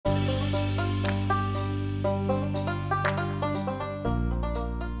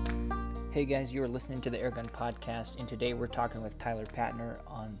Hey guys, you are listening to the Airgun Podcast, and today we're talking with Tyler Patner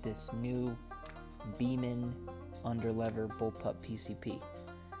on this new Beeman Underlever Bullpup PCP.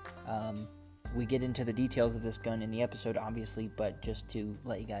 We get into the details of this gun in the episode, obviously, but just to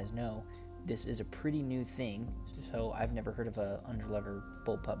let you guys know, this is a pretty new thing, so I've never heard of a Underlever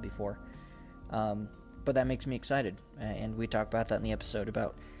Bullpup before. But that makes me excited, and we talk about that in the episode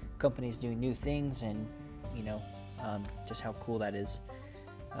about companies doing new things and, just how cool that is.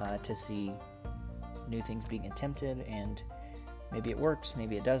 To see new things being attempted, and maybe it works,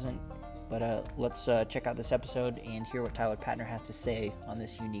 maybe it doesn't, but let's check out this episode and hear what Tyler Patner has to say on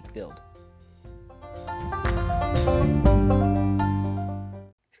this unique build.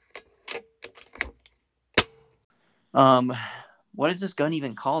 What is this gun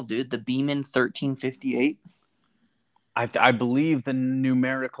even called, dude? The Beeman 1358? I believe the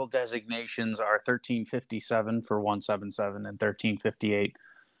numerical designations are 1357 for 177 and 1358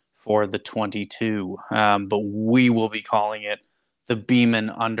 for the 22, but we will be calling it the Beeman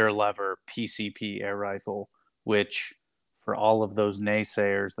Underlever PCP air rifle, which for all of those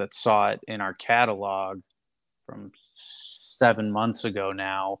naysayers that saw it in our catalog from 7 months ago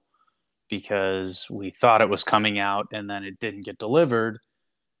now, because we thought it was coming out and then it didn't get delivered,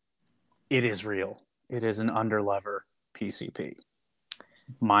 it is real. It is an Underlever PCP.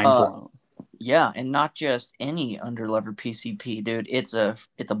 Mind blown. Yeah, and not just any Underlever PCP, dude. It's a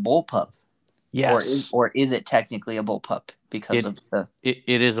Bullpup. Yes. Or is it technically a Bullpup because of the...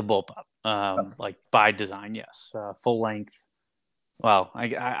 It is a Bullpup. Like by design, yes. Full length. Well,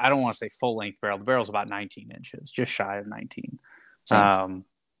 I don't want to say full length barrel. The barrel's about 19 inches, just shy of 19. Same.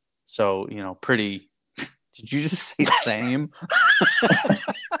 So, pretty... Did you just say same?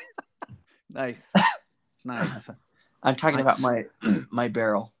 Nice. I'm talking about my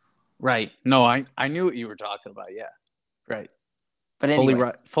barrel. Right. No, I knew what you were talking about. Yeah. Right. But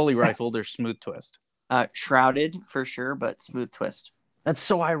anyway. Fully rifled or smooth twist? Shrouded for sure, but smooth twist. That's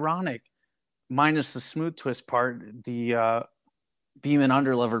so ironic. Minus the smooth twist part, the Beeman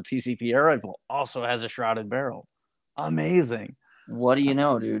Underlever PCP air rifle also has a shrouded barrel. Amazing. What do you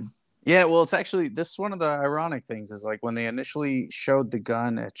know, dude? Yeah, well, it's actually, this is one of the ironic things is like when they initially showed the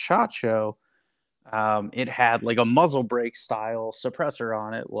gun at SHOT Show, it had like a muzzle brake style suppressor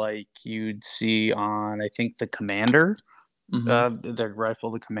on it, like you'd see on, I think, the Commander, the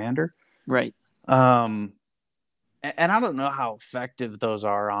rifle, the Commander. Right. And I don't know how effective those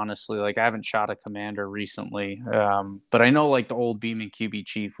are, honestly. Like, I haven't shot a Commander recently, but I know like the old Beeman QB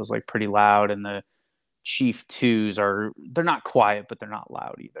Chief was like pretty loud, and the Chief 2s they're not quiet, but they're not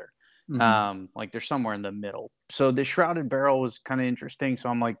loud either. Like they're somewhere in the middle. So the shrouded barrel was kind of interesting. So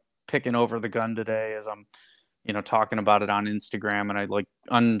I'm like picking over the gun today as I'm, talking about it on Instagram, and I like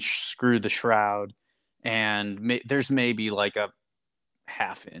unscrew the shroud, and there's maybe like a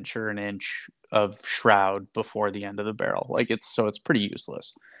half inch or an inch of shroud before the end of the barrel. Like it's pretty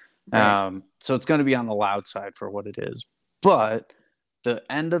useless. Right. So it's going to be on the loud side for what it is, but the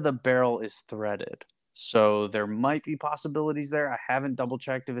end of the barrel is threaded. So there might be possibilities there. I haven't double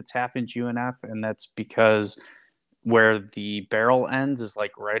checked if it's half-inch UNF, and that's because where the barrel ends is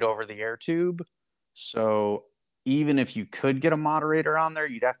like right over the air tube. So even if you could get a moderator on there,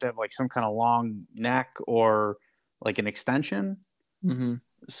 you'd have to have like some kind of long neck or like an extension. Mm-hmm.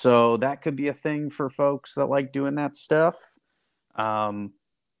 So that could be a thing for folks that like doing that stuff. But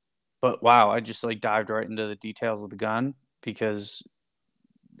wow, I just like dived right into the details of the gun because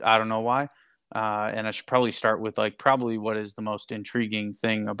I don't know why. And I should probably start with like probably what is the most intriguing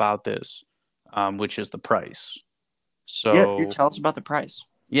thing about this, which is the price. So yeah, you tell us about the price.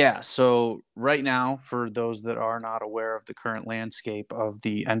 Yeah, so right now, for those that are not aware of the current landscape of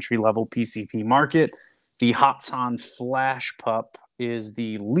the entry-level PCP market, the Hatsan Flash Pup is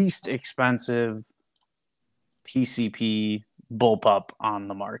the least expensive PCP bullpup on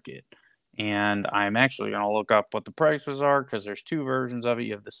the market. And I'm actually going to look up what the prices are because there's two versions of it.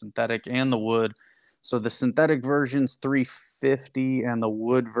 You have the synthetic and the wood. So the synthetic version's $350 and the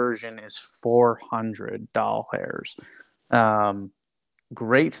wood version is $400.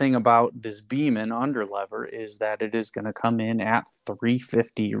 Great thing about this Beeman Underlever is that it is going to come in at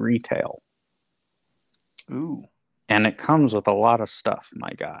 $350 retail. Ooh. And it comes with a lot of stuff,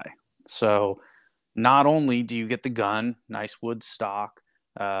 my guy. So not only do you get the gun, nice wood stock,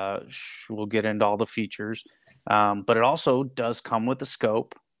 we'll get into all the features, but it also does come with a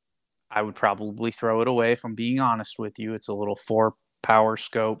scope. I would probably throw it away if I'm being honest with you. It's a little 4-power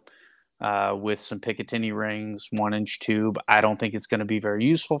scope with some Picatinny rings, 1-inch tube. I don't think it's going to be very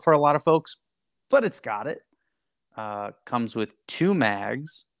useful for a lot of folks, but it's got it. Comes with 2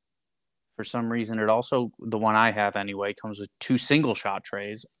 mags. For some reason, it also, the one I have anyway, comes with 2 single shot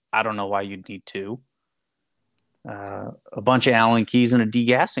trays. I don't know why you'd need two. A bunch of Allen keys and a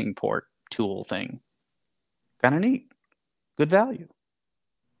degassing port tool thing. Kind of neat. Good value.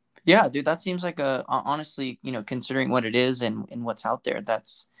 Yeah, dude, that seems like honestly, considering what it is and what's out there,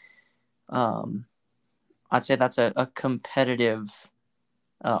 that's um I'd say that's a competitive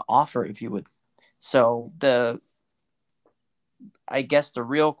offer, if you would. So I guess the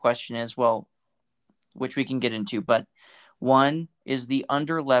real question is, well, which we can get into, but one is the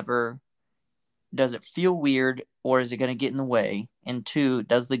underlever. Does it feel weird or is it going to get in the way? And two,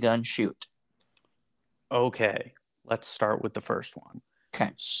 does the gun shoot? Okay, let's start with the first one.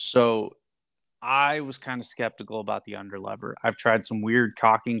 Okay. So I was kind of skeptical about the underlever. I've tried some weird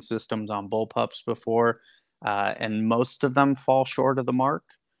cocking systems on bullpups before, and most of them fall short of the mark.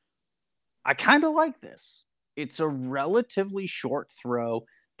 I kind of like this. It's a relatively short throw.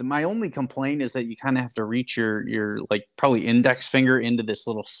 My only complaint is that you kind of have to reach your like probably index finger into this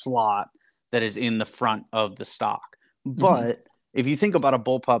little slot that is in the front of the stock. But if you think about a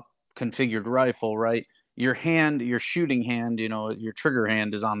bullpup configured rifle, right? Your hand, your shooting hand, your trigger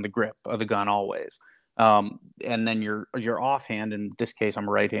hand is on the grip of the gun always. And then your offhand, in this case, I'm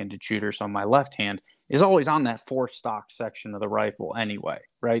a right-handed shooter, so my left hand is always on that forestock section of the rifle anyway,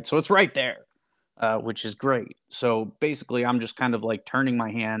 right? So it's right there, which is great. So basically, I'm just kind of like turning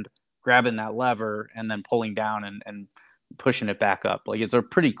my hand, grabbing that lever, and then pulling down and pushing it back up. Like it's a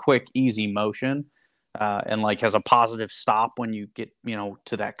pretty quick, easy motion, and like has a positive stop when you get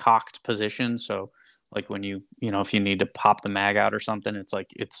to that cocked position. So like when if you need to pop the mag out or something, it's like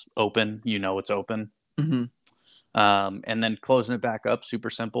it's open. It's open. Mm-hmm. And then closing it back up, super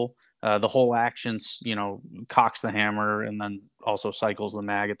simple. The whole actions, cocks the hammer and then also cycles the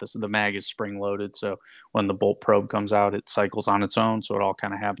mag. The mag is spring loaded, so when the bolt probe comes out, it cycles on its own, so it all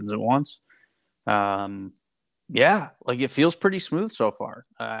kind of happens at once. Yeah, like it feels pretty smooth so far.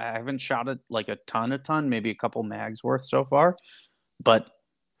 I haven't shot it like a ton, maybe a couple mags worth so far, but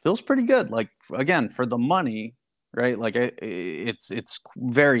feels pretty good. Like again, for the money, right? Like it's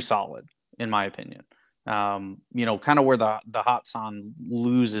very solid in my opinion. Kind of where the Hotson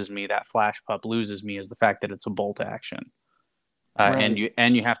loses me, that flash pup loses me, is the fact that it's a bolt action, Right.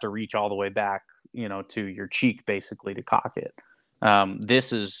 and you have to reach all the way back, to your cheek basically to cock it.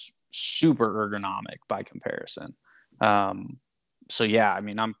 This is super ergonomic by comparison. So yeah, I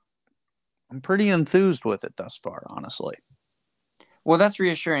mean, I'm pretty enthused with it thus far, honestly. Well, that's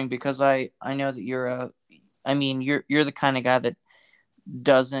reassuring because I know that you're the kind of guy that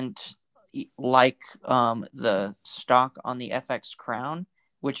doesn't like the stock on the FX Crown,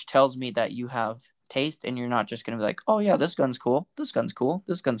 which tells me that you have taste and you're not just going to be like, oh yeah, this gun's cool, this gun's cool,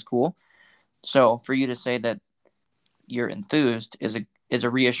 this gun's cool. So for you to say that you're enthused is a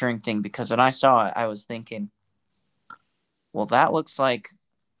reassuring thing, because when I saw it, I was thinking, well, that looks like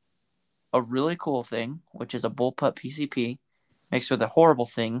a really cool thing, which is a bullpup PCP mixed with a horrible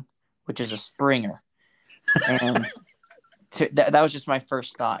thing, which is a Springer. And that was just my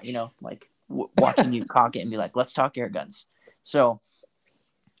first thought, like watching you cock it and be like, let's talk air guns. So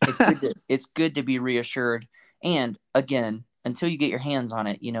it's good to be reassured. And again, until you get your hands on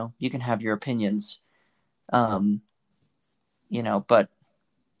it, you can have your opinions. But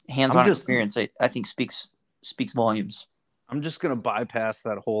hands-on experience, I think speaks volumes. I'm just gonna bypass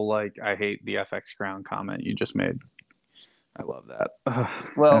that whole like I hate the FX Crown comment you just made. I love that.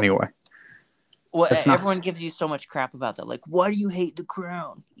 Well, anyway, everyone gives you so much crap about that. Like, why do you hate the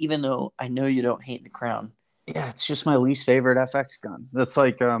Crown? Even though I know you don't hate the Crown. Yeah, it's just my least favorite FX gun. That's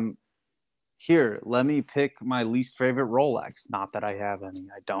like, here, let me pick my least favorite Rolex. Not that I have any.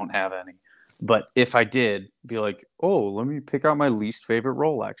 I don't have any. But if I did, be like, oh, let me pick out my least favorite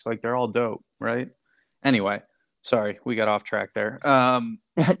Rolex. Like they're all dope, right? Anyway, sorry, we got off track there.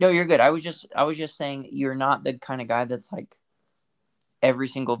 No, you're good. I was just saying you're not the kind of guy that's like every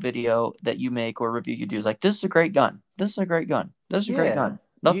single video that you make or review you do is like, this is a great gun. This is a great gun. This is a great gun.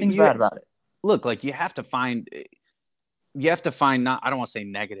 Nothing's bad about it. Look, like you have to find not, I don't want to say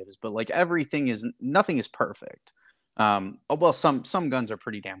negatives, but like nothing is perfect. Well, some guns are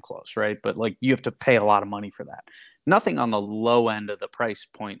pretty damn close, right? But like you have to pay a lot of money for that. Nothing on the low end of the price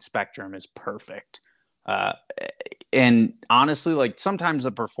point spectrum is perfect. And honestly, like sometimes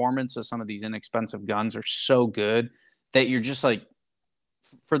the performance of some of these inexpensive guns are so good that you're just like,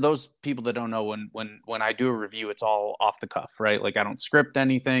 for those people that don't know, when I do a review, it's all off the cuff, right? Like I don't script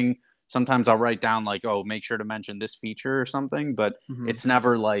anything. Sometimes I'll write down like, oh, make sure to mention this feature or something, but it's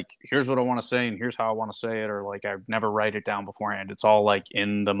never like, here's what I want to say and here's how I want to say it, or like I never write it down beforehand. It's all like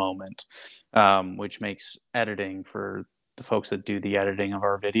in the moment, which makes editing for the folks that do the editing of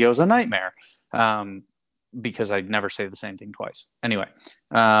our videos a nightmare. because I never say the same thing twice. Anyway,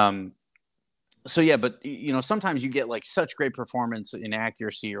 so yeah, but sometimes you get like such great performance in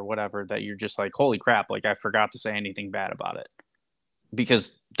accuracy or whatever that you're just like, holy crap, like I forgot to say anything bad about it,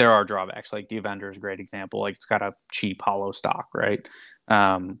 because there are drawbacks. Like the Avenger is a great example. Like it's got a cheap hollow stock, right?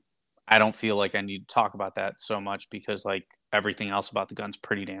 I don't feel like I need to talk about that so much because like everything else about the gun's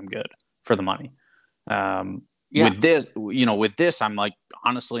pretty damn good for the money. With this, I'm like,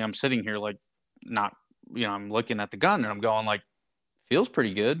 honestly, I'm sitting here like not, I'm looking at the gun and I'm going like, feels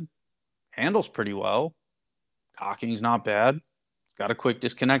pretty good, handles pretty well, cocking's not bad, got a quick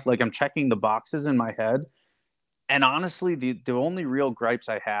disconnect. Like I'm checking the boxes in my head. And honestly, the only real gripes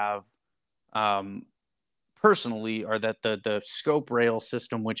I have, personally, are that the scope rail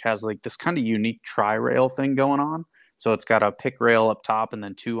system, which has like this kind of unique tri rail thing going on. So it's got a pick rail up top and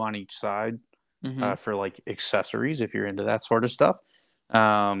then two on each side, for like accessories if you're into that sort of stuff.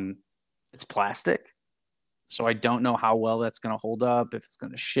 It's plastic, so I don't know how well that's going to hold up, if it's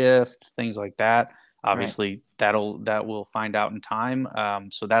going to shift, things like that. Obviously, that we'll find out in time.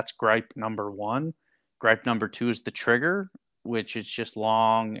 So that's gripe number one. Gripe number two is the trigger, which is just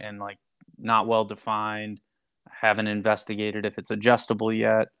long and like not well defined. I haven't investigated if it's adjustable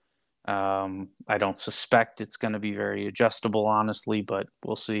yet. I don't suspect it's going to be very adjustable, honestly, but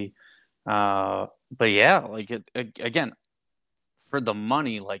we'll see. But yeah, like again, for the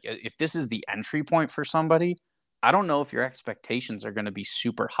money, like if this is the entry point for somebody, I don't know if your expectations are going to be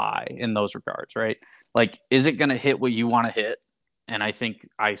super high in those regards, right? Like, is it going to hit what you want to hit? And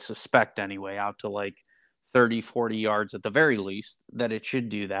I suspect anyway, out to like 30, 40 yards at the very least, that it should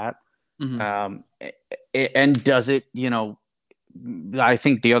do that. And does it, I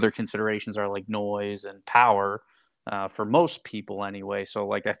think the other considerations are like noise and power, for most people anyway. So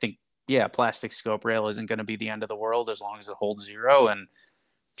like, I think, yeah, plastic scope rail isn't going to be the end of the world as long as it holds zero, and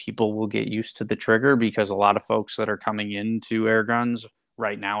people will get used to the trigger, because a lot of folks that are coming into air guns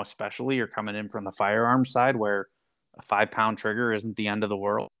right now, especially, are coming in from the firearm side where a 5-pound trigger isn't the end of the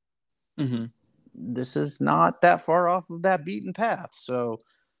world. This is not that far off of that beaten path. So,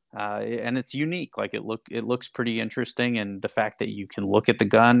 and it's unique. Like it looks pretty interesting. And the fact that you can look at the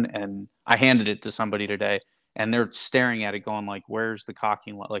gun, and I handed it to somebody today, and they're staring at it going like, where's the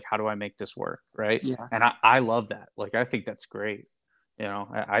cocking? Like, how do I make this work? Right. Yeah. And I love that. Like, I think that's great.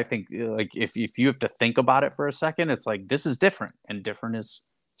 I think like if you have to think about it for a second, it's like, this is different, and different is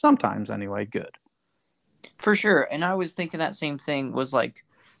sometimes anyway good. For sure. And I was thinking that same thing, was like,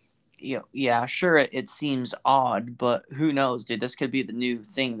 yeah, sure, it seems odd, but who knows, dude? This could be the new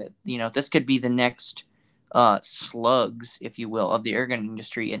thing that, this could be the next slugs, if you will, of the airgun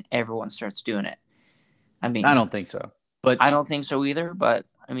industry, and everyone starts doing it. I mean, I don't think so, but I don't think so either, but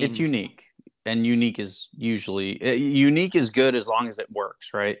I mean, it's unique, and unique is good as long as it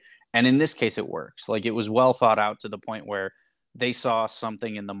works, right? And in this case, it works. Like, it was well thought out to the point where they saw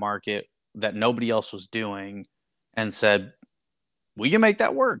something in the market that nobody else was doing and said, we can make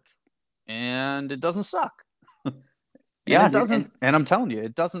that work. And it doesn't suck. Yeah, it doesn't. And I'm telling you,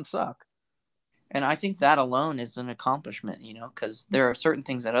 it doesn't suck. And I think that alone is an accomplishment, because there are certain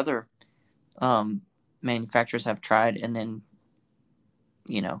things that other manufacturers have tried, and then,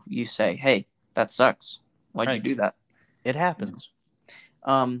 you say, hey, that sucks. Why'd you do that? It happens.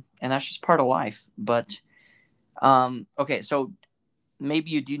 And that's just part of life. But, okay, so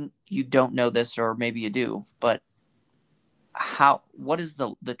maybe you don't know this, or maybe you do, but what is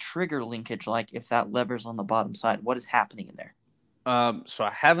the trigger linkage like if that lever's on the bottom side? What is happening in there? So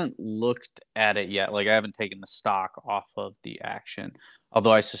I haven't looked at it yet. Like, I haven't taken the stock off of the action,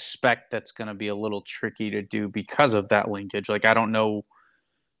 although I suspect that's going to be a little tricky to do because of that linkage. Like, I don't know.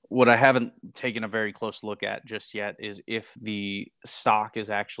 What I haven't taken a very close look at just yet is if the stock is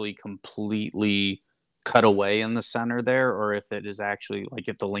actually completely cut away in the center there, or if it is actually like,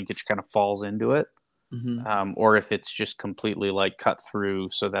 if the linkage kind of falls into it. Or if it's just completely like cut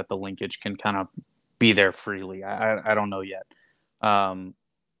through so that the linkage can kind of be there freely. I don't know yet.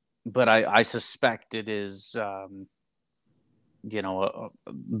 But I suspect it is, the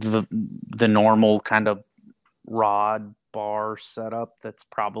normal kind of rod bar setup that's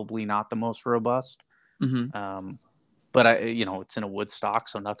probably not the most robust. But it's in a wood stock,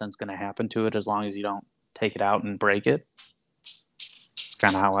 so nothing's going to happen to it as long as you don't take it out and break it. It's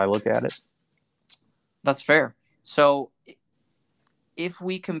kind of how I look at it. That's fair. So if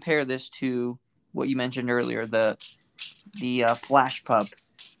we compare this to what you mentioned earlier, the Flash Pup,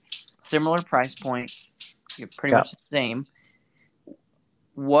 similar price point, you're pretty much the same.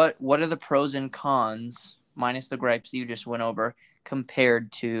 What are the pros and cons, minus the gripes you just went over,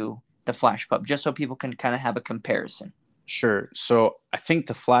 compared to the Flash Pup, just so people can kind of have a comparison? Sure. So I think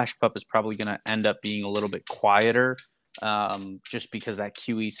the Flash Pup is probably going to end up being a little bit quieter, just because that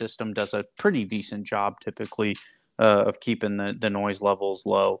QE system does a pretty decent job typically of keeping the noise levels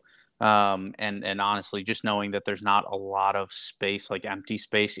low. And honestly, just knowing that there's not a lot of space, like empty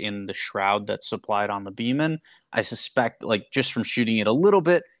space in the shroud that's supplied on the Beeman, I suspect, like just from shooting it a little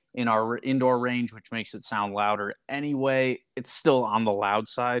bit in our indoor range, which makes it sound louder anyway, it's still on the loud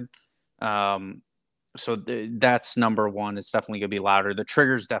side. Um, so that's number one. It's definitely going to be louder. The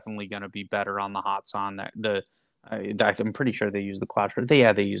trigger's definitely going to be better on the Hatsan. I'm pretty sure they use the Quattro.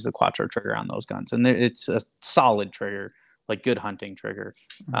 They use the Quattro trigger on those guns, and it's a solid trigger, like good hunting trigger.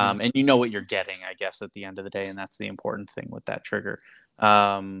 Mm-hmm. And you know what you're getting, I guess, at the end of the day, and that's the important thing with that trigger.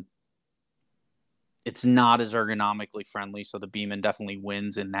 Um, it's not as ergonomically friendly, so the Beeman definitely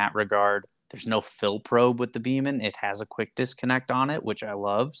wins in that regard. There's no fill probe with the Beeman. It has a quick disconnect on it, which I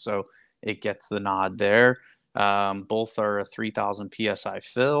love, so it gets the nod there. Both are a 3,000 psi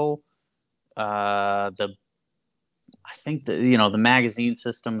fill. The I think the magazine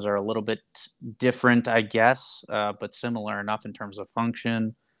systems are a little bit different, I guess, but similar enough in terms of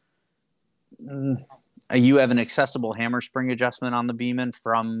function. You have an accessible hammer spring adjustment on the Beeman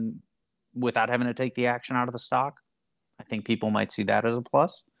from without having to take the action out of the stock. I think people might see that as a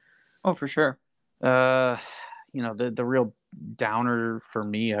plus. Oh, for sure. Uh, the real downer for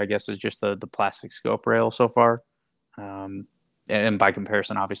me, I guess, is just the plastic scope rail so far. And by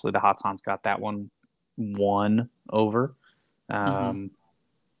comparison, obviously the Hatsan's got that one over. Mm-hmm. Um,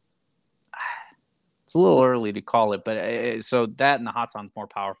 it's a little early to call it, but so that and the Hatsan's more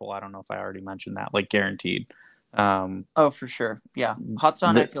powerful. I don't know if I already mentioned that, like guaranteed. Oh, for sure. Yeah, Hotsun,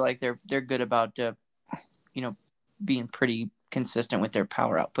 I The, feel like they're good about you know being pretty consistent with their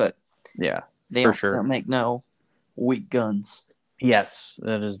power output. yeah, They for don't sure. make no weak guns. Yes,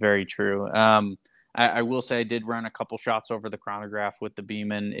 that is very true. I will say I did run a couple shots over the chronograph with the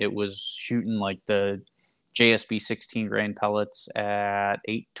Beeman. It was shooting like the JSB 16 grain pellets at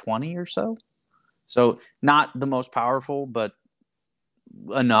 820 or so. So not the most powerful, but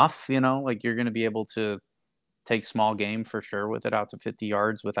enough, like you're going to be able to take small game for sure with it out to 50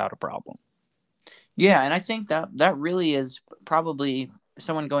 yards without a problem. Yeah, and I think that really is probably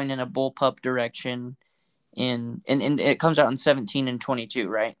someone going in a bullpup direction and it comes out in 17 and 22,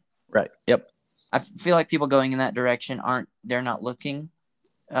 right? Right. Yep. I feel like people going in that direction they're not looking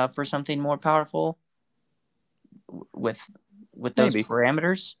for something more powerful with those Maybe.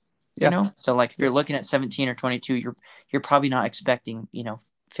 parameters, Yeah. So like if Yeah. you're looking at 17 or 22, you're probably not expecting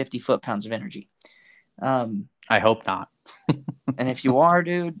 50 foot-pounds of energy. I hope not. And if you are,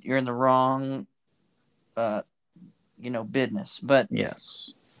 dude, you're in the wrong business. But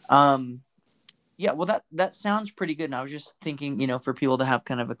Yes. yeah, well that sounds pretty good. And I was just thinking, for people to have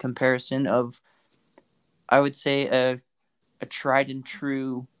kind of a comparison of, I would say, a tried and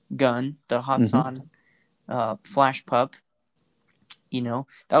true gun, the Hatsan Flash Pup.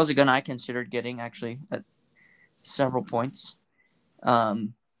 That was a gun I considered getting actually at several points.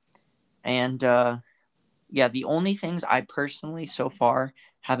 And yeah, the only things I personally so far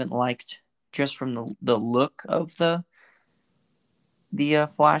haven't liked, just from the look of the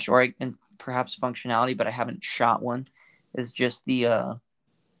flash, and perhaps functionality, but I haven't shot one, is just the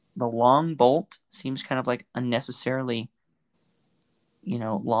long bolt seems kind of like unnecessarily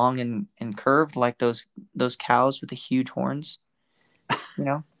long and curved, like those cows with the huge horns.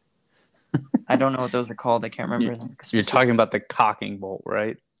 I don't know what those are called. I can't remember them You're specifically. talking about the cocking bolt,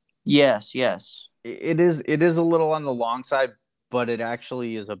 right? Yes. It is a little on the long side, but it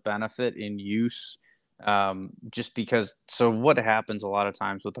actually is a benefit in use. Just because, so what happens a lot of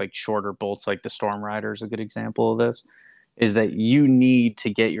times with like shorter bolts, like the Storm Rider is a good example of this, is that you need to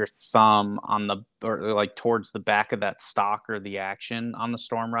get your thumb on or like towards the back of that stock or the action on the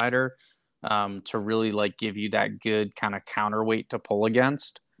Storm Rider, to really like give you that good kind of counterweight to pull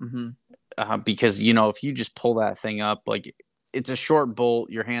against. Mm-hmm. Because if you just pull that thing up, like it's a short bolt,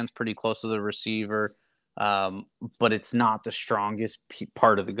 your hand's pretty close to the receiver, but it's not the strongest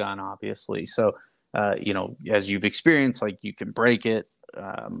part of the gun, obviously. So, as you've experienced, like you can break it,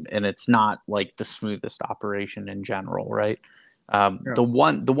 and it's not like the smoothest operation in general, right? Yeah. The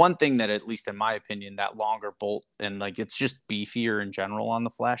one thing that, at least in my opinion, that longer bolt, and like it's just beefier in general on the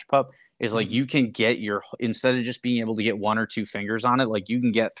Flash Pup, is like Mm-hmm. you can get instead of just being able to get one or two fingers on it, like you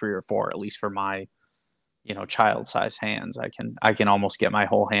can get three or four, at least for my child size hands. I can almost get my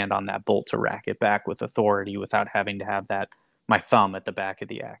whole hand on that bolt to rack it back with authority without having to have my thumb at the back of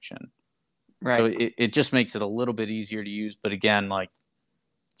the action. So Right. it just makes it a little bit easier to use. But again, like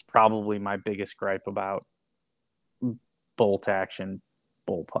it's probably my biggest gripe about bolt action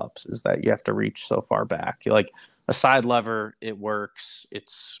bullpups is that you have to reach so far back. Like a side lever, it works.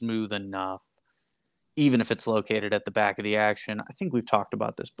 It's smooth enough, even if it's located at the back of the action. I think we've talked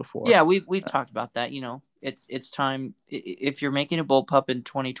about this before. Yeah, we've talked about that. It's time, if you're making a bullpup in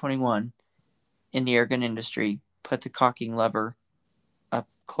 2021 in the airgun industry, put the cocking lever up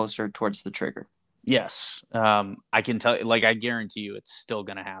closer towards the trigger. Yes. I can tell you, like, I guarantee you it's still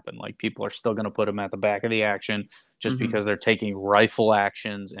going to happen. Like, people are still going to put them at the back of the action just because they're taking rifle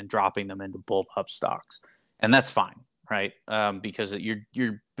actions and dropping them into bullpup stocks. And that's fine, right? Because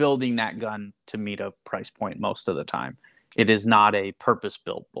you're building that gun to meet a price point most of the time. It is not a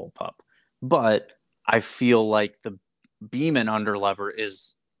purpose-built bullpup. But I feel like the Beeman Underlever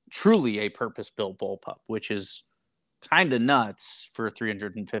is truly a purpose-built bullpup, which is kind of nuts for a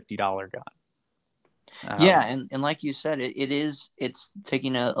 $350 gun. Yeah, and like you said, it's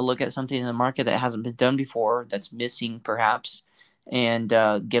taking a look at something in the market that hasn't been done before, that's missing perhaps, and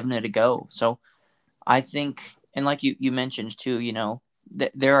giving it a go. So I think, and like you mentioned too,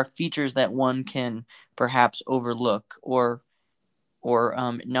 there are features that one can perhaps overlook or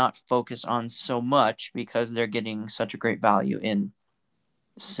not focus on so much because they're getting such a great value in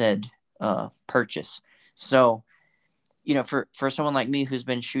said purchase. So for someone like me who's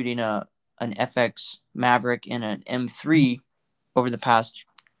been shooting an FX Maverick and an M3 over the past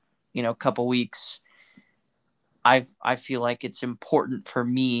couple weeks, I feel like it's important for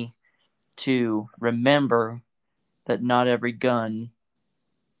me to remember that not every gun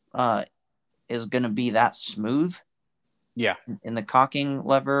is going to be that smooth. Yeah. In the cocking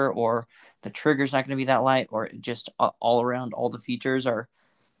lever, or the trigger's not going to be that light, or just all around, all the features are,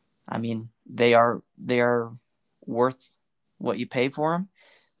 they are worth what you pay for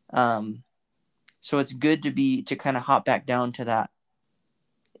them. So it's good to kind of hop back down to that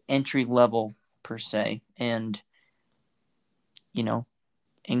entry level per se, and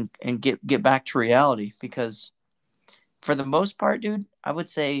and get back to reality, because for the most part, dude, I would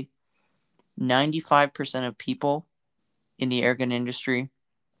say 95% of people in the airgun industry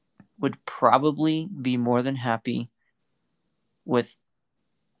would probably be more than happy with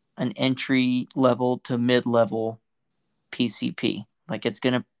an entry level to mid level PCP. Like, it's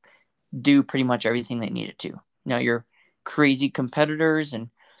going to do pretty much everything they need it to. Now, your crazy competitors and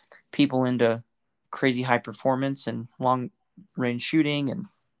people into crazy high performance and long range shooting and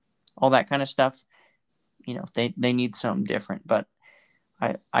all that kind of stuff, they need something different. But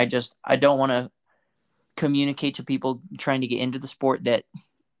I don't want to communicate to people trying to get into the sport that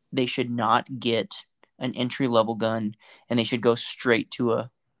they should not get an entry level gun and they should go straight to a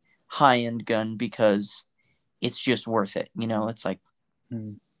high end gun because it's just worth it. It's like,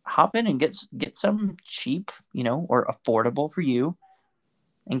 hop in and get some cheap, or affordable for you,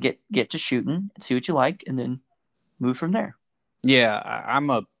 and get to shooting and see what you like, and then move from there. Yeah,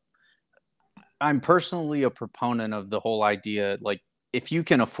 I'm personally a proponent of the whole idea. Like, if you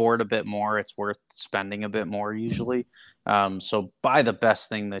can afford a bit more, it's worth spending a bit more usually. So buy the best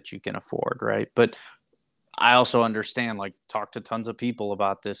thing that you can afford, right? But I also understand, like, talk to tons of people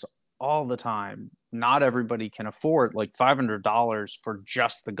about this all the time. Not everybody can afford like $500 for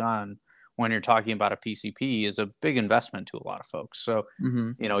just the gun when you're talking about a PCP is a big investment to a lot of folks. So,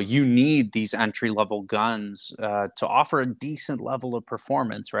 you need these entry level guns to offer a decent level of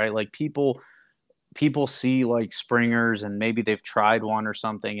performance, right? Like, people see like Springers and maybe they've tried one or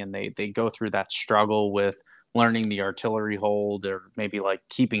something, and they go through that struggle with learning the artillery hold, or maybe like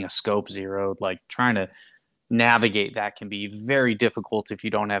keeping a scope zeroed, like trying to navigate that can be very difficult if you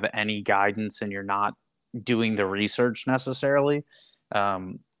don't have any guidance and you're not doing the research necessarily.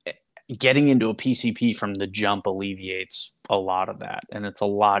 Getting into a PCP from the jump alleviates a lot of that, and it's a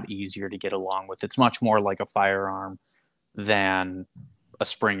lot easier to get along with. It's much more like a firearm than a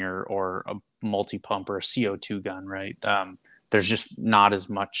Springer or a multi-pump or a CO2 gun, right? There's just not as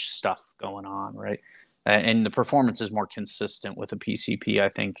much stuff going on, right? And the performance is more consistent with a PCP. I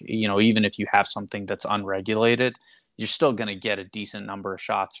think, even if you have something that's unregulated, you're still going to get a decent number of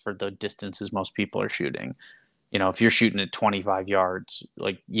shots for the distances most people are shooting. If you're shooting at 25 yards,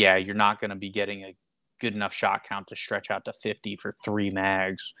 like, yeah, you're not going to be getting a good enough shot count to stretch out to 50 for 3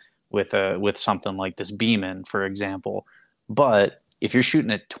 mags with something like this Beeman, for example. But if you're shooting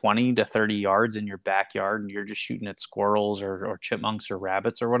at 20 to 30 yards in your backyard and you're just shooting at squirrels or chipmunks or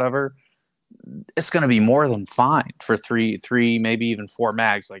rabbits or whatever, it's going to be more than fine for three, maybe even 4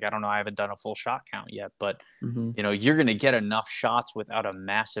 mags. Like, I don't know, I haven't done a full shot count yet, but you're going to get enough shots without a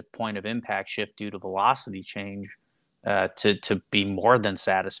massive point of impact shift due to velocity change to be more than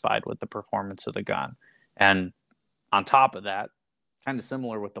satisfied with the performance of the gun. And on top of that, kind of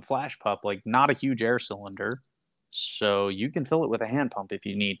similar with the flash pup, like, not a huge air cylinder, so you can fill it with a hand pump if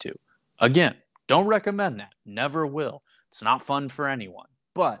you need to. Again, don't recommend that. Never will. It's not fun for anyone.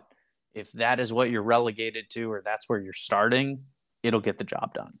 But if that is what you're relegated to or that's where you're starting, it'll get the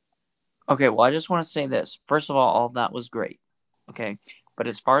job done. Okay, well, I just want to say this. First of all that was great. Okay, but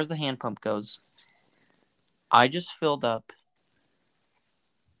as far as the hand pump goes, I just filled up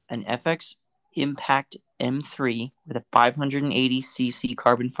an FX Impact M3 with a 580cc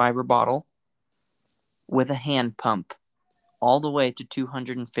carbon fiber bottle with a hand pump all the way to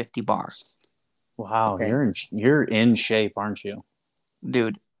 250 bar. Wow, Okay. you're in shape, aren't you?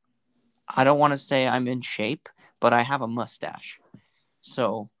 Dude, I don't want to say I'm in shape, but I have a mustache.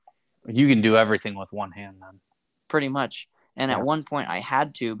 So You can do everything with one hand then. pretty much. And Yeah. at one point I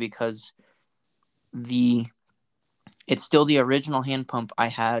had to because it's still the original hand pump I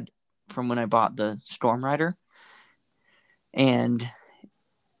had from when I bought the Storm Rider. And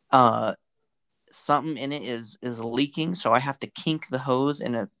something in it is leaking, so I have to kink the hose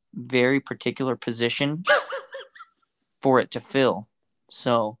in a very particular position for it to fill.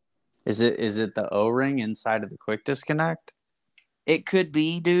 So is it the O-ring inside of the quick disconnect? it could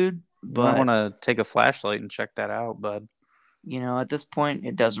be, dude, You might but want to take a flashlight and check that out, bud. at this point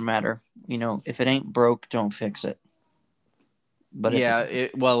it doesn't matter. If it ain't broke, don't fix it. But yeah,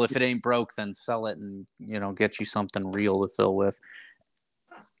 if it ain't broke, then sell it and get you something real to fill with.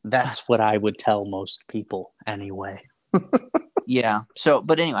 That's what I would tell most people anyway. yeah. So,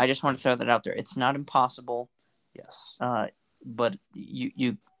 but anyway, I just want to throw that out there. It's not impossible. Yes. But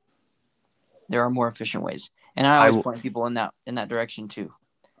there are more efficient ways, and I always point people in that direction too.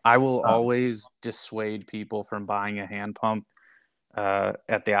 I will always dissuade people from buying a hand pump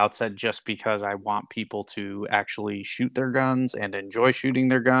at the outset, just because I want people to actually shoot their guns and enjoy shooting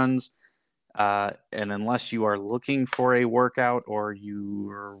their guns. And unless you are looking for a workout or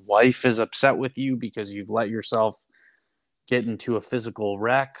your wife is upset with you because you've let yourself get into a physical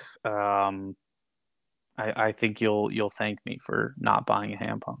wreck, I think you'll thank me for not buying a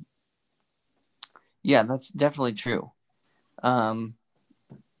hand pump. Yeah, that's definitely true. And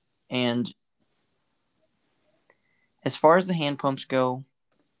as far as the hand pumps go,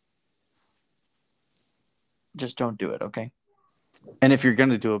 just don't do it, okay? And if you're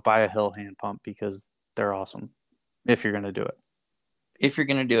going to do it, buy a Hill hand pump because they're awesome. If you're going to do it. If you're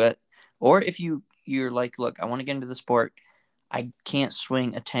going to do it. Or if you're like, look, I want to get into the sport. I can't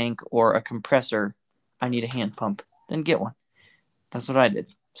swing a tank or a compressor. I need a hand pump. Then get one. That's what I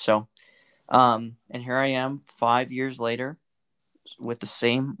did. So, and here I am 5 years later with the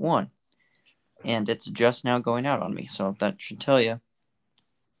same one. And it's just now going out on me. So that should tell you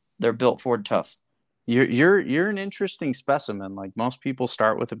they're built for tough. You're an interesting specimen. Like, most people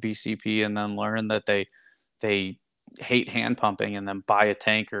start with a BCP and then learn that they hate hand pumping and then buy a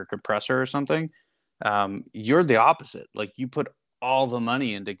tank or a compressor or something. You're the opposite. Like, you put all the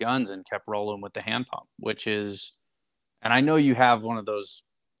money into guns and kept rolling with the hand pump, which is, and I know you have one of those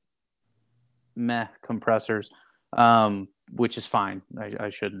meh compressors, which is fine. I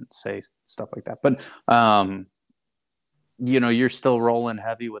shouldn't say stuff like that, but you're still rolling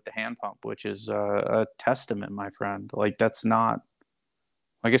heavy with the hand pump, which is a testament, my friend. Like, that's not,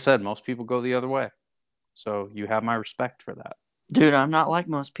 like I said, most people go the other way. So you have my respect for that. Dude, I'm not like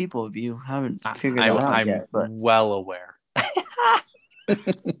most people. If you haven't figured that out yet, but I'm well aware.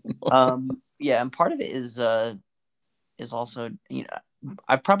 Yeah, and part of it is also,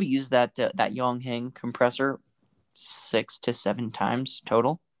 I've probably used that Yonghang compressor 6 to 7 times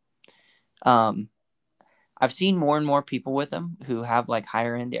total. I've seen more and more people with them who have like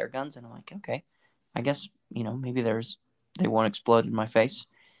higher end air guns, and I'm like, okay, I guess maybe they won't explode in my face.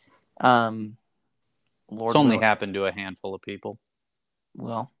 It's only happened to a handful of people.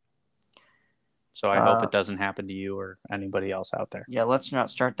 Well, so I hope it doesn't happen to you or anybody else out there. Yeah, let's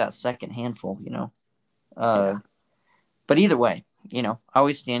not start that second handful, Yeah. But either way, I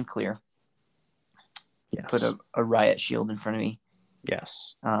always stand clear. Yes. Put a riot shield in front of me.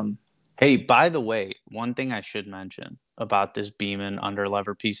 Yes. Hey, by the way, one thing I should mention about this Beeman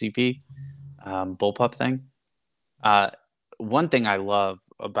Underlever PCP Bullpup thing. One thing I love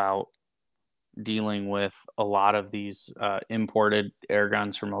about dealing with a lot of these imported air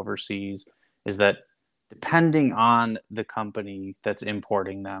guns from overseas is that, depending on the company that's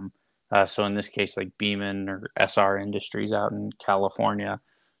importing them, so in this case, like Beeman or SR Industries out in California,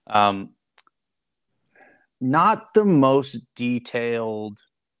 not the most detailed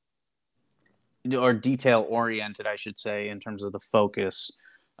or detail-oriented, I should say, in terms of the focus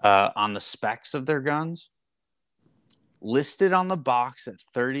on the specs of their guns. Listed on the box at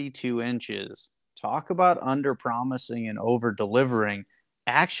 32 inches. Talk about under-promising and over-delivering.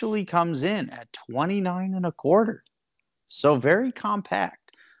 actually comes in at 29 and a quarter. So very compact.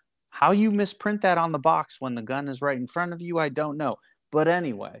 How you misprint that on the box when the gun is right in front of you, I don't know. But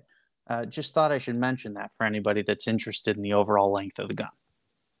anyway, just thought I should mention that for anybody that's interested in the overall length of the gun.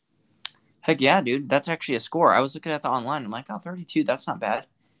 Heck yeah, dude. That's actually a score. I was looking at the online. I'm like, oh, 32, that's not bad.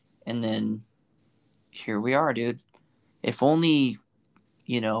 And then here we are, dude. If only,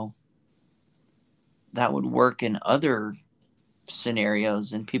 that would work in other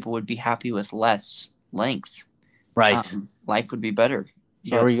scenarios and people would be happy with less length. Right. Life would be better.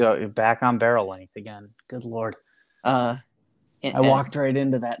 Here we go. Back on barrel length again. Good Lord. I walked right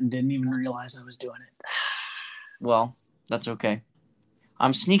into that and didn't even realize I was doing it. Well, that's okay.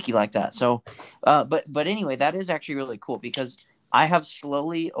 I'm sneaky like that. So, but anyway, that is actually really cool because I have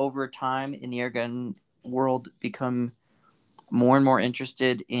slowly over time in the airgun world become more and more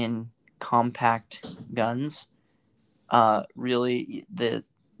interested in compact guns. Really, the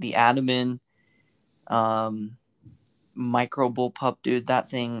Adaman micro bullpup, dude, that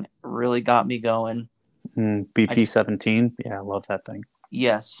thing really got me going. BP-17, yeah, I love that thing.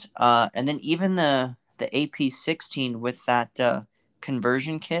 Yes, and then even the AP-16 with that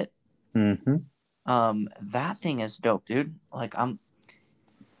conversion kit. Mm-hmm. That thing is dope, dude. Like I'm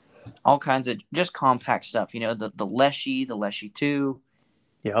all kinds of just compact stuff. The Leshy 2.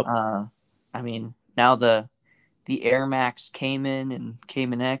 Yep. I mean now the Air Max Cayman and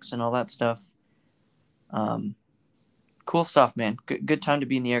Cayman X and all that stuff. Cool stuff, man. Good time to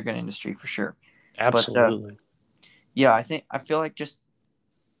be in the airgun industry for sure. Absolutely. But, yeah, I feel like just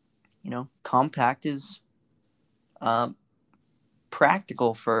compact is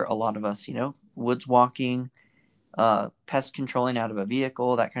practical for a lot of us. Woods walking, pest controlling out of a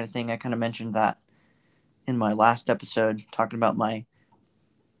vehicle, that kind of thing. I kind of mentioned that in my last episode, talking about my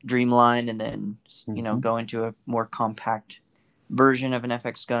Dreamline, and then going to a more compact version of an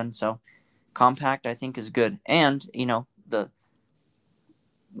FX gun. So compact, I think, is good. And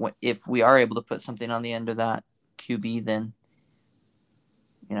if we are able to put something on the end of that QB, then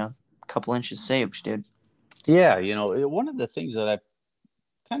a couple inches saved, dude. Yeah, one of the things that I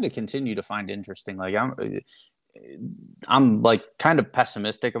kind of continue to find interesting, like I'm like kind of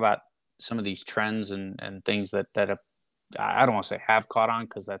pessimistic about some of these trends and things that have, I don't want to say have caught on,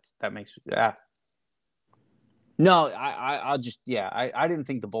 because that makes no, I'll just I didn't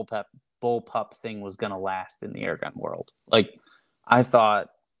think the bullpup thing was gonna last in the airgun world. Like I thought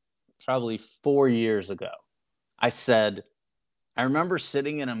probably 4 years ago, I remember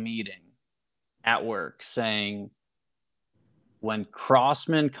sitting in a meeting at work saying, when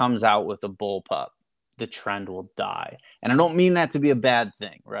Crossman comes out with a bullpup, the trend will die. And I don't mean that to be a bad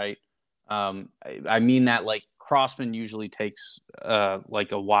thing, right? I mean that like Crossman usually takes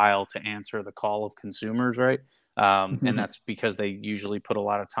like a while to answer the call of consumers, right? And that's because they usually put a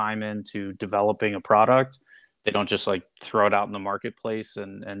lot of time into developing a product. They don't just like throw it out in the marketplace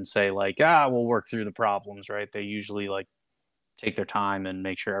and say like, we'll work through the problems, right? They usually like take their time and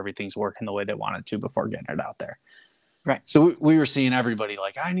make sure everything's working the way they want it to before getting it out there. Right. So we were seeing everybody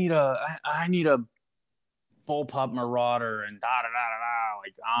like, I need a Bullpup Marauder and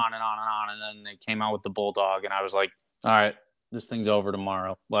like on and on and on. And then they came out with the Bulldog, and I was like, all right, this thing's over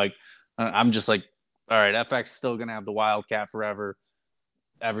tomorrow. Like, I'm just like, all right, FX still going to have the Wildcat forever.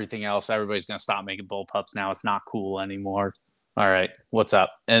 Everything else, everybody's going to stop making bullpups now. It's not cool anymore. All right, what's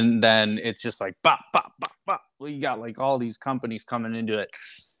up? And then it's just like, bop, bop, bop, bop. Well, you got like all these companies coming into it.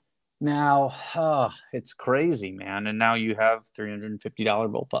 Now, it's crazy, man. And now you have $350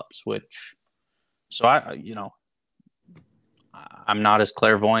 bullpups, which, so I'm not as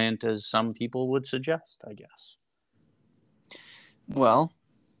clairvoyant as some people would suggest, I guess. Well,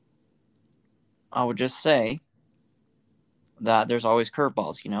 I would just say that there's always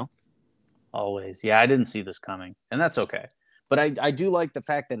curveballs, Always. Yeah, I didn't see this coming, and that's okay. But I do like the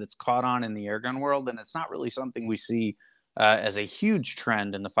fact that it's caught on in the airgun world, and it's not really something we see as a huge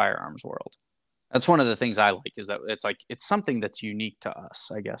trend in the firearms world. That's one of the things I like, is that it's something that's unique to us,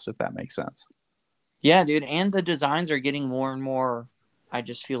 I guess, if that makes sense. Yeah, dude. And the designs are getting more and more, I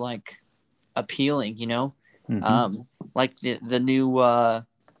just feel like, appealing, Mm-hmm. like the new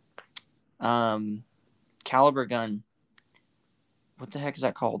caliber gun. What the heck is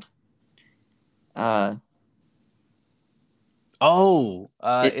that called? It's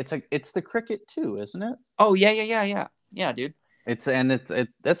the Cricket too, isn't it? Oh yeah, dude. It's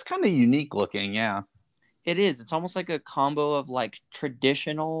that's kind of unique looking, yeah. It is. It's almost like a combo of like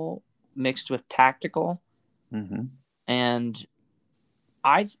traditional mixed with tactical, Mm-hmm. and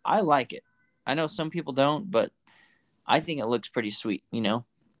I like it. I know some people don't, but I think it looks pretty sweet.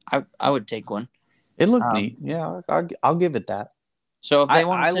 I would take one. It looked neat. Yeah, I'll give it that. So if they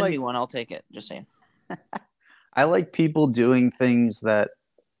want I to send like me one, I'll take it. Just saying. I like people doing things that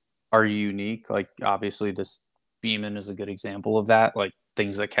are unique. Like obviously this Beeman is a good example of that. Like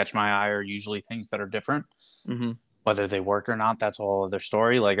things that catch my eye are usually things that are different. Mm-hmm. Whether they work or not, that's a whole other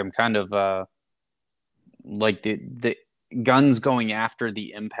story. Like I'm kind of like the guns going after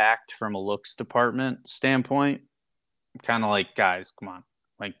the impact from a looks department standpoint. Kind of like, guys, come on,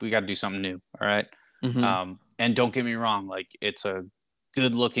 like we got to do something new. All right. Mm-hmm. And don't get me wrong, like it's a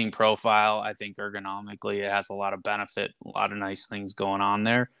good looking profile. I think ergonomically it has a lot of benefit, a lot of nice things going on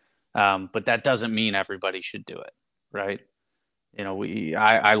there. But that doesn't mean everybody should do it, right? You know,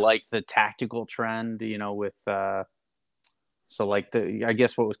 I like the tactical trend, you know, with so like I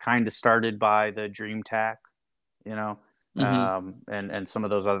guess what was kind of started by the Dream Tac, you know, Mm-hmm. and some of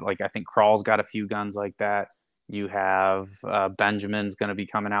those other, like I think Crawl's got a few guns like that. You have Benjamin's going to be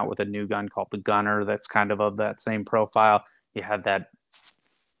coming out with a new gun called the Gunner that's kind of that same profile. You have that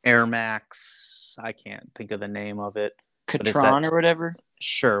Air Max. I can't think of the name of it, but it's that. Catron or whatever.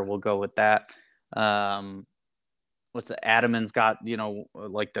 Sure, we'll go with that. What's the Adaman's got? You know,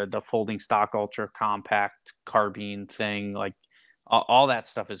 like the folding stock ultra compact carbine thing. Like all that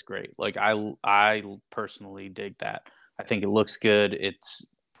stuff is great. Like I personally dig that. I think it looks good. It's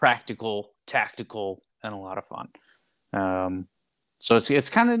practical, tactical, and a lot of fun. So it's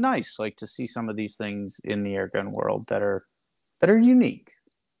kind of nice, like to see some of these things in the airgun world that are unique.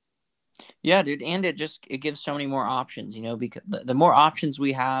 Yeah, dude, and it gives so many more options, you know, because the more options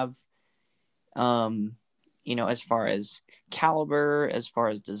we have, you know, as far as caliber, as far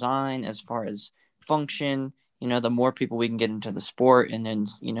as design, as far as function, you know, the more people we can get into the sport, and then,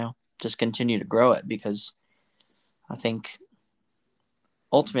 you know, just continue to grow it, because I think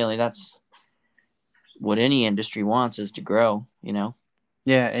ultimately that's what any industry wants, is to grow, you know.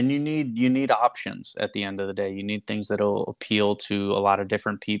 Yeah, and you need options at the end of the day. You need things that'll appeal to a lot of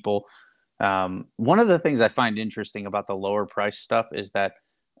different people. One of the things I find interesting about the lower price stuff is that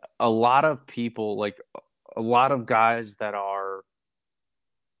a lot of people, like a lot of guys that are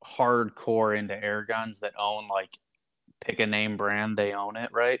hardcore into air guns that own, like, pick a name brand, they own it,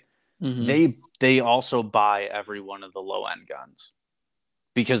 right? Mm-hmm. They also buy every one of the low end guns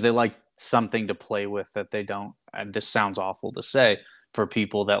because they like something to play with that they don't. And this sounds awful to say for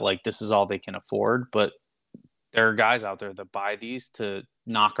people that like this is all they can afford, but there are guys out there that buy these to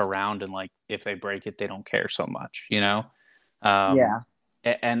knock around, and like if they break it, they don't care so much, you know. Um, Yeah.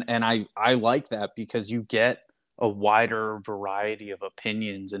 and I like that because you get a wider variety of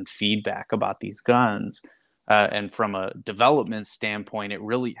opinions and feedback about these guns. And from a development standpoint, it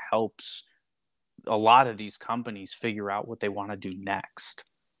really helps a lot of these companies figure out what they want to do next,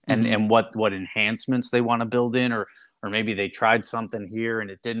 Mm-hmm. and what enhancements they want to build in, or maybe they tried something here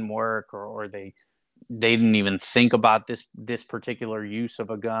and it didn't work, or they didn't even think about this particular use of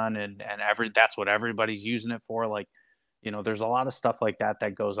a gun, and that's what everybody's using it for. Like, you know, there's a lot of stuff like that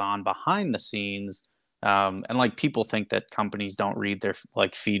that goes on behind the scenes. And like people think that companies don't read their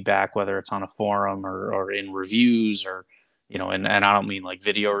like feedback, whether it's on a forum or in reviews, or you know, and I don't mean like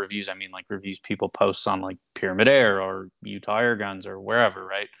video reviews. I mean like reviews people post on like Pyramid Air or Utah Air Guns or wherever,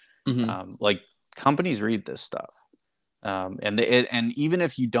 right? Mm-hmm. Like companies read this stuff. And even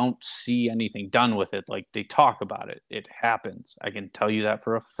if you don't see anything done with it, like they talk about it, it happens. I can tell you that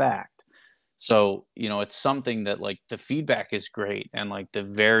for a fact. So, you know, it's something that like the feedback is great, and like the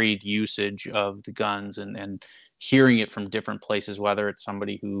varied usage of the guns, and hearing it from different places, whether it's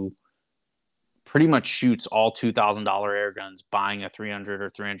somebody who pretty much shoots all $2,000 air guns, buying a $300 or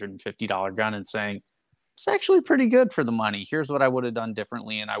 $350 gun and saying, it's actually pretty good for the money. Here's what I would have done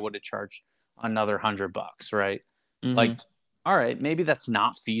differently, and I would have charged another $100, right? Mm-hmm. Like, all right, maybe that's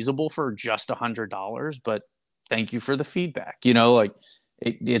not feasible for just $100, but thank you for the feedback. You know, like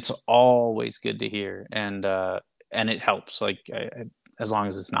it's always good to hear, and it helps. Like as long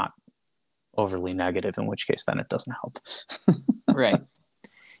as it's not overly negative, in which case then it doesn't help. Right.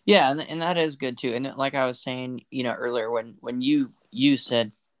 Yeah, and that is good too. And like I was saying, you know, earlier, when you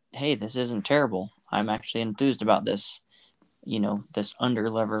said, "Hey, this isn't terrible. I'm actually enthused about this," you know, this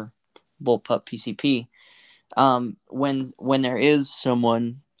Underlever Bullpup PCP. When there is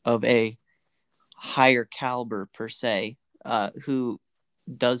someone of a higher caliber per se, who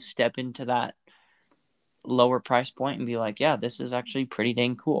does step into that lower price point and be like, "Yeah, this is actually pretty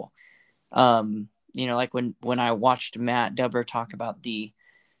dang cool." You know, like when I watched Matt Dubber talk about the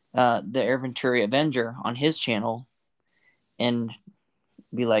Air Venturi Avenger on his channel, and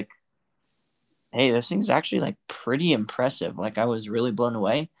be like, "Hey, this thing's actually like pretty impressive." Like I was really blown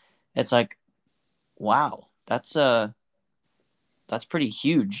away. It's like, wow, that's pretty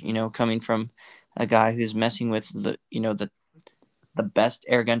huge, you know, coming from a guy who's messing with the, you know, the the best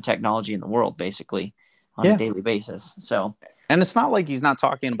airgun technology in the world, basically, on a daily basis. So, and it's not like he's not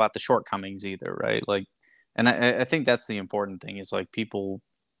talking about the shortcomings either, right? Like, and I think that's the important thing is like people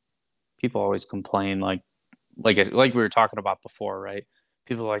always complain like we were talking about before, right?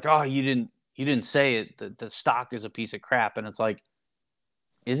 People are like, oh, you didn't say it. The stock is a piece of crap, and it's like,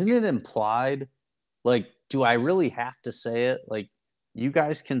 isn't it implied? Like, do I really have to say it? Like, you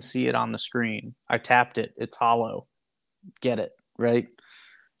guys can see it on the screen. I tapped it. It's hollow. Get it, right?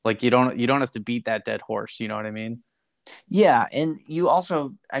 Like, you don't have to beat that dead horse. You know what I mean? yeah, and you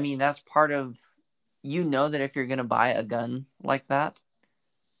also, I mean, that's part of, that if you're going to buy a gun like that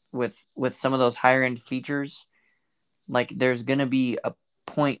with some of those higher end features, like there's going to be a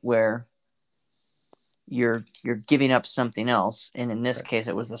point where you're giving up something else, and in this case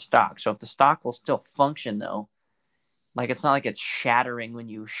it was the stock. So if the stock will still function though, like it's not like it's shattering when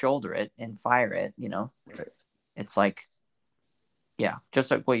you shoulder it and fire it, it's like, yeah,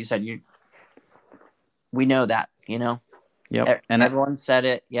 just like what you said, we know that, Yep. And everyone said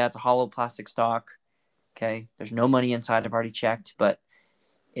it. Yeah, it's a hollow plastic stock. Okay, there's no money inside. I've already checked, but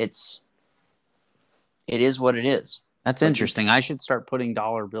it is what it is. That's interesting. I should start putting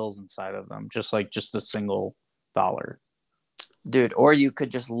dollar bills inside of them, just a single dollar. Dude, or you could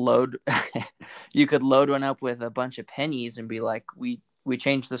just load you could load one up with a bunch of pennies and be like, we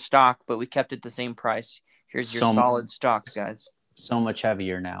changed the stock, but we kept it the same price. Here's your solid stock, guys. So much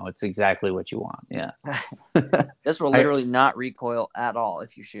heavier now. It's exactly what you want. Yeah. This will literally not recoil at all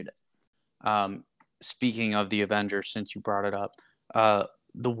if you shoot it. Speaking of the Avenger, since you brought it up,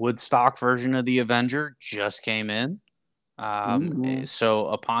 the Woodstock version of the Avenger just came in. So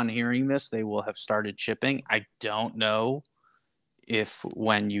upon hearing this, they will have started shipping. I don't know if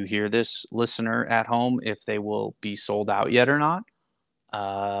when you hear this, listener at home, if they will be sold out yet or not.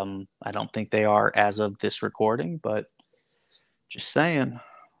 I don't think they are as of this recording, but just saying,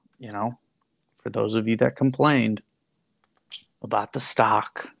 for those of you that complained about the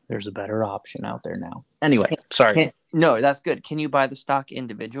stock, there's a better option out there now. Anyway, sorry. No, that's good. Can you buy the stock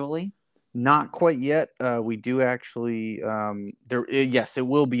individually? Not quite yet. We do actually. Yes, it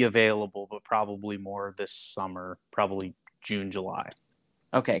will be available, but probably more this summer, probably June, July.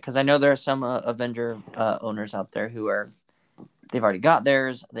 Okay, because I know there are some Avenger owners out there they've already got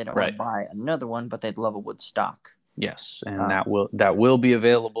theirs. They don't want to buy another one, but they'd love a wood stock. Yes, and that will be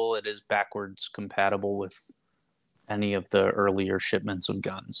available. It is backwards compatible with any of the earlier shipments of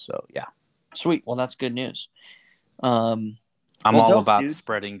guns. So yeah, sweet. Well, that's good news. I'm all about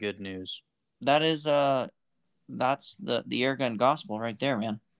spreading good news. That is that's the airgun gospel right there,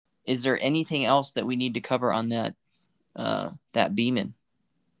 man. Is there anything else that we need to cover on that Beeman?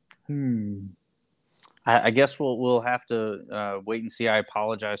 I guess we'll have to wait and see. I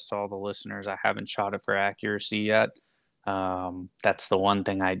apologize to all the listeners. I haven't shot it for accuracy yet. That's the one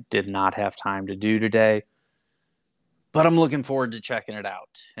thing I did not have time to do today. But I'm looking forward to checking it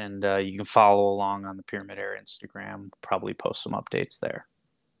out. And you can follow along on the Pyramid Air Instagram. Probably post some updates there.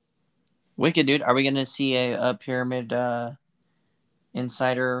 Wicked, dude. Are we going to see a Pyramid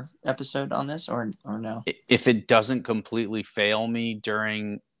Insider episode on this or no? If it doesn't completely fail me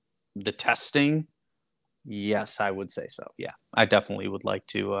during the testing, yes, I would say so. Yeah, I definitely would like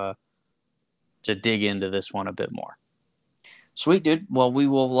to dig into this one a bit more. Sweet, dude. Well, we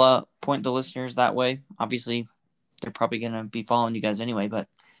will point the listeners that way. Obviously, they're probably going to be following you guys anyway, but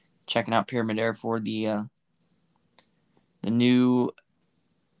checking out Pyramid Air for the new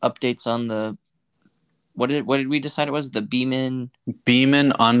updates on the what did we decide it was? The Beeman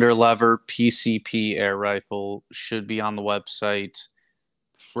Underlever PCP air rifle should be on the website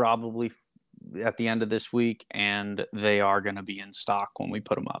probably at the end of this week, and they are going to be in stock when we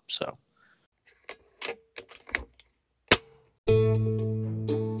put them up. So.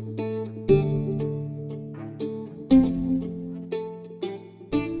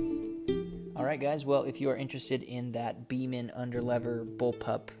 All right, guys. Well, if you are interested in that Beeman Underlever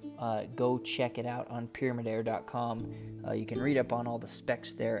Bullpup, go check it out on pyramidair.com. You can read up on all the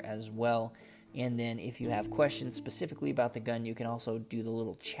specs there as well. And then if you have questions specifically about the gun, you can also do the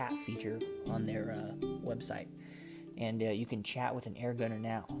little chat feature on their website. And you can chat with an air gunner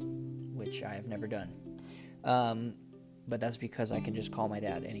now, which I have never done. But that's because I can just call my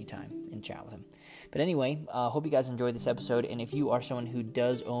dad anytime and chat with him. But anyway, hope you guys enjoyed this episode. And if you are someone who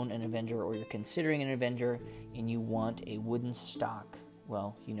does own an Avenger or you're considering an Avenger and you want a wooden stock,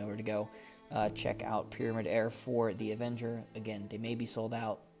 well, you know where to go. Check out Pyramid Air for the Avenger. Again, they may be sold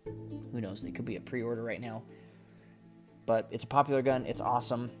out. Who knows? They could be a pre-order right now. But it's a popular gun. It's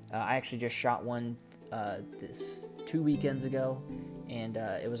awesome. I actually just shot one this 2 weekends ago, and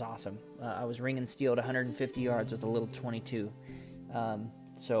it was awesome. I was ringing steel at 150 yards with a little 22.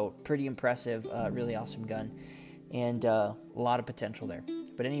 So pretty impressive, really awesome gun, and a lot of potential there.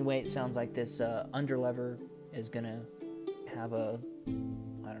 But anyway, it sounds like this Underlever is going to have an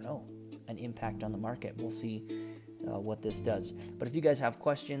impact on the market. We'll see what this does. But if you guys have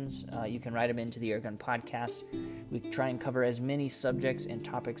questions, you can write them into the Airgun Podcast. We try and cover as many subjects and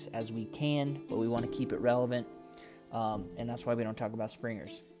topics as we can, but we want to keep it relevant, and that's why we don't talk about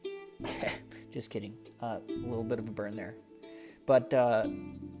Springers. Just kidding. A little bit of a burn there. But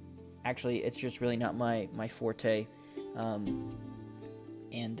actually, it's just really not my forte,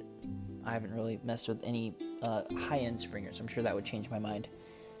 and I haven't really messed with any high-end Springers. I'm sure that would change my mind.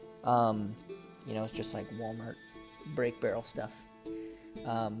 It's just like Walmart brake barrel stuff.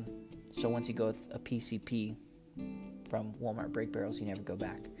 So once you go with a PCP from Walmart brake barrels, you never go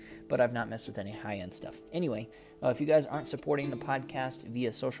back. But I've not messed with any high-end stuff. Anyway, if you guys aren't supporting the podcast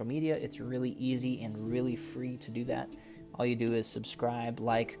via social media, it's really easy and really free to do that. All you do is subscribe,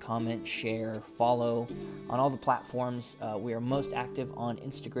 like, comment, share, follow on all the platforms. We are most active on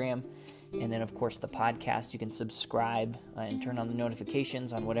Instagram. And then, of course, the podcast, you can subscribe and turn on the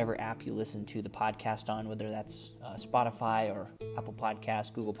notifications on whatever app you listen to the podcast on, whether that's Spotify or Apple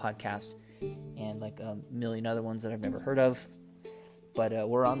Podcasts, Google Podcasts, and like a million other ones that I've never heard of. But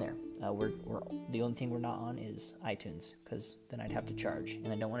we're on there. We're the only thing we're not on is iTunes, because then I'd have to charge,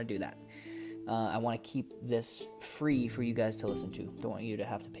 and I don't want to do that. I want to keep this free for you guys to listen to. Don't want you to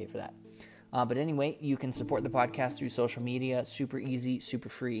have to pay for that. But anyway, you can support the podcast through social media. Super easy, super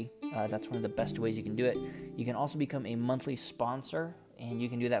free. That's one of the best ways you can do it. You can also become a monthly sponsor, and you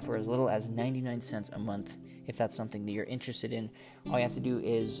can do that for as little as 99 cents a month if that's something that you're interested in. All you have to do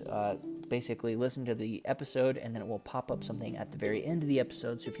is basically listen to the episode, and then it will pop up something at the very end of the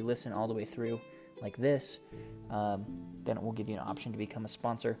episode. So if you listen all the way through like this, then it will give you an option to become a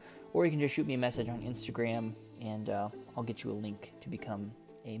sponsor. Or you can just shoot me a message on Instagram, and I'll get you a link to become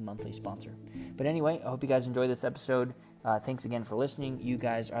a monthly sponsor. But anyway, I hope you guys enjoyed this episode. Thanks again for listening. You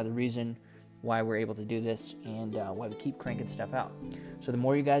guys are the reason why we're able to do this, and why we keep cranking stuff out. So the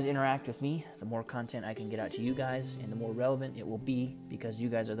more you guys interact with me, the more content I can get out to you guys, and the more relevant it will be, because you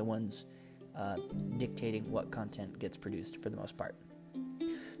guys are the ones dictating what content gets produced for the most part.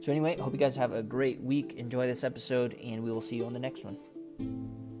 So anyway, I hope you guys have a great week. Enjoy this episode, and we will see you on the next one.